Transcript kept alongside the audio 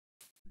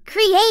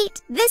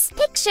Create this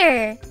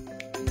picture.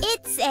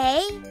 It's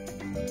a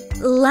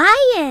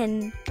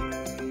lion.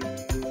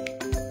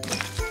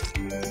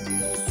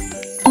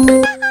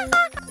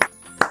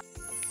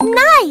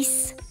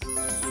 Nice!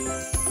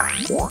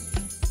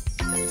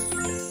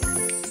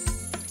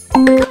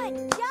 Good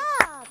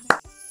job!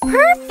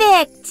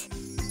 Perfect!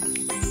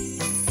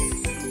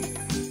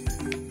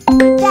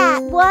 That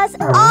was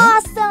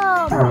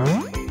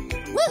awesome!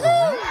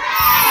 Woohoo!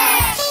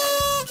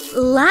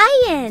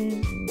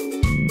 Lion.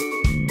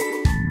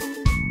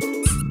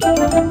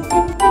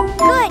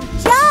 Good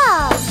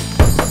job!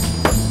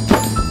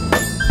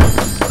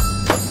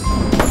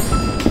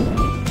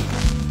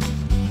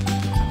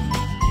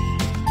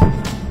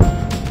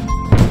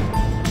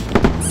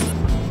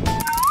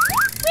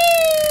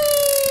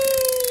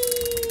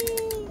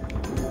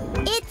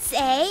 It's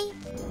a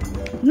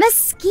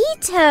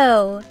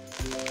mosquito.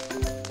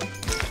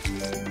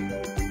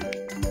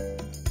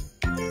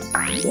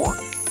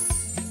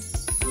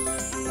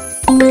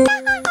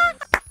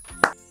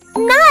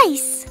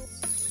 Nice!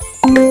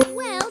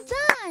 Well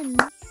done!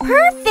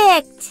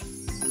 Perfect!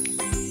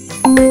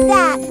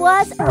 That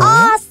was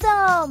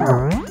awesome!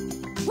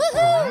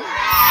 Woohoo!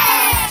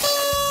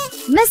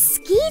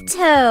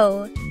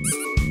 Mosquito.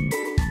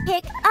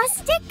 Pick a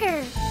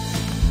sticker.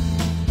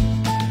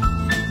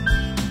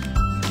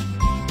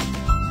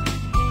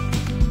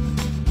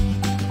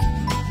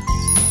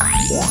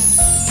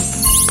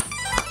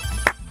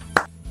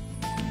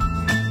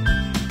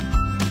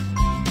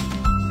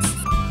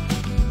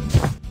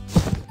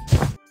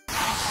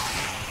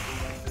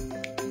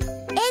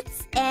 It's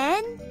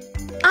an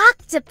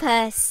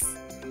octopus.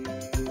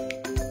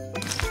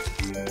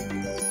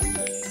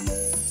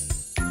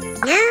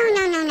 No,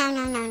 no, no, no,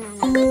 no, no, no,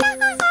 no.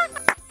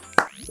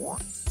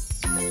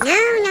 No,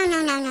 no, no,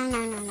 no, no,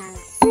 no, no, no.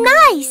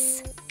 Nice!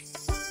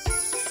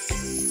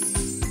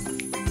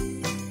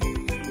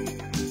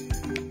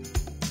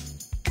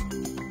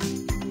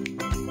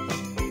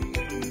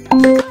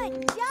 Good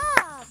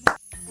job!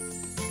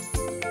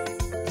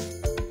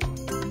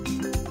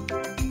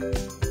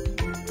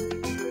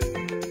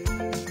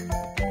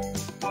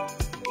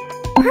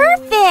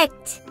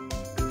 Perfect!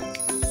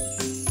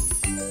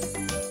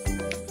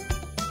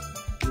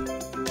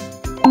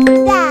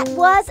 That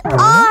was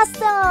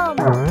awesome!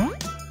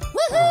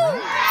 Woohoo!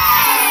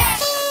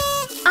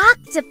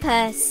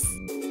 Octopus.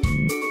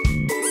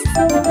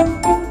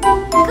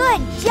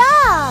 Good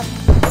job!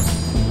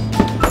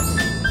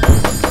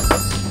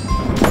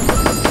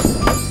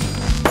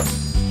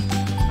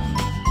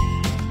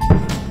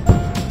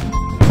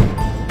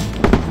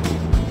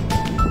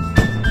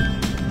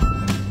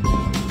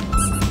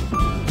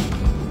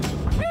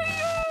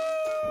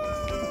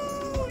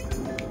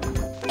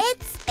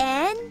 It's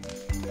an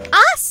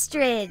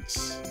ostrich.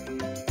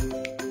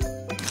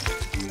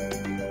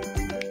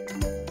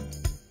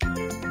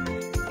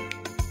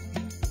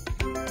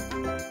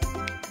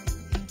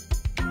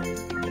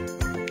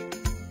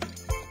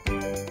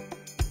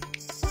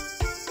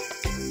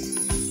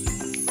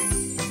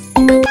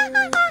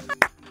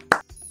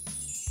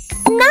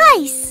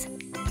 Nice!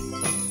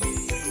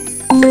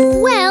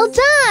 Well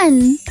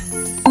done!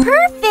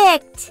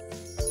 Perfect!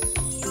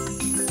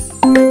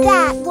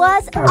 That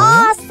was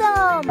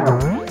awesome!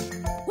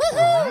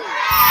 Woohoo!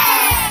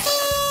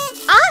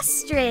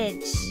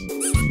 Ostrich.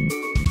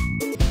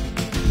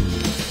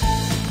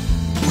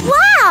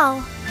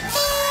 Wow!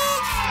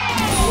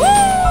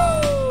 Woo!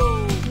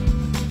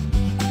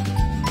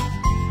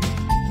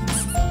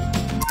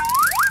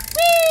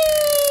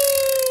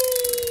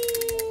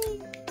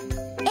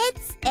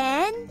 It's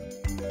an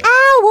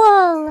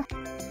owl.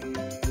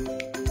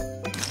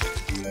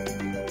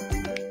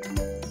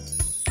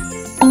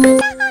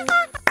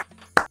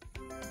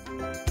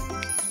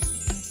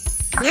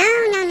 No,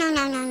 no, no,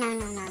 no, no, no,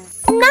 no, no.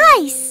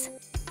 Nice!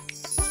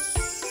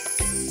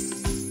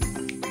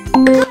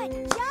 Good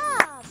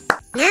job!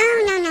 No,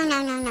 no, no, no,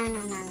 no, no,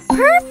 no, no.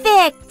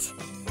 Perfect!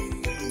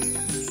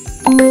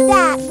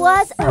 That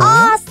was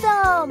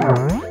awesome!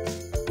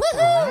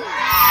 Woohoo!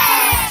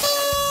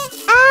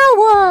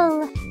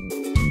 Owl.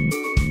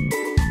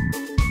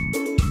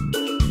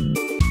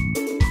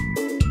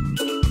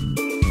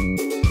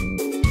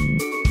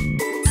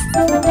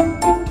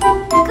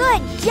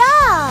 Good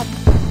job!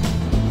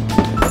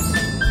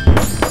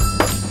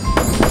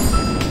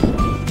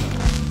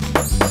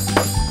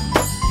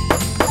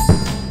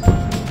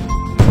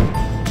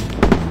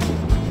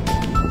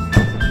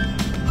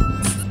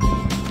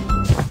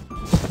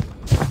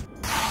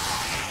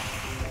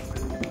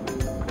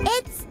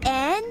 It's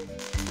an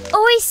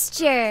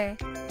oyster.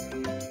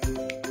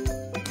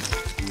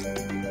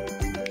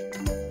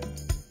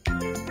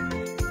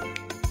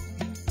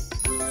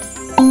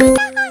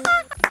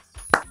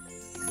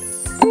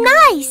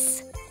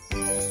 Nice!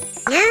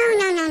 No,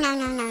 no, no, no,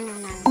 no, no, no,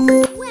 no.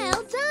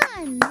 Well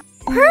done!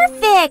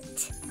 Perfect!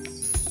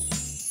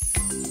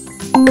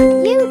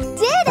 You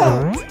did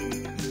it!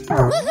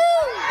 Woohoo!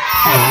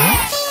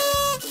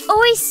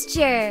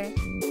 Oyster.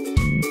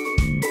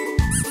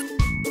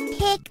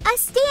 Pick a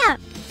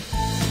stamp.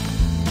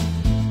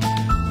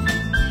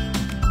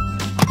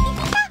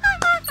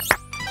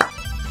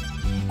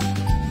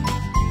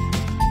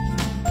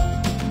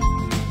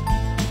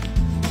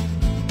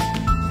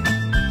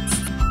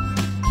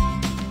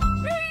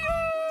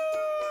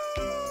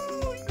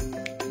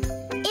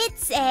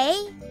 It's a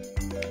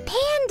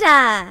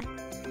panda.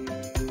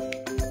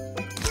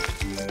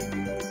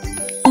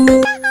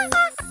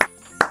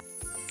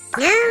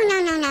 No.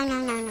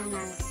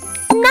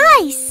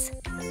 Nice!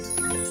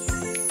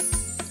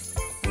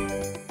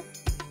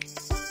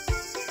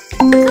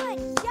 Good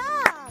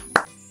job!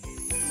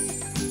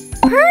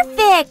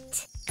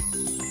 Perfect!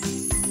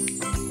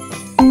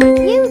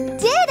 You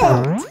did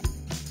it!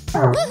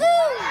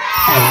 Woohoo!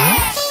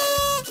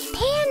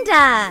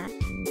 Panda!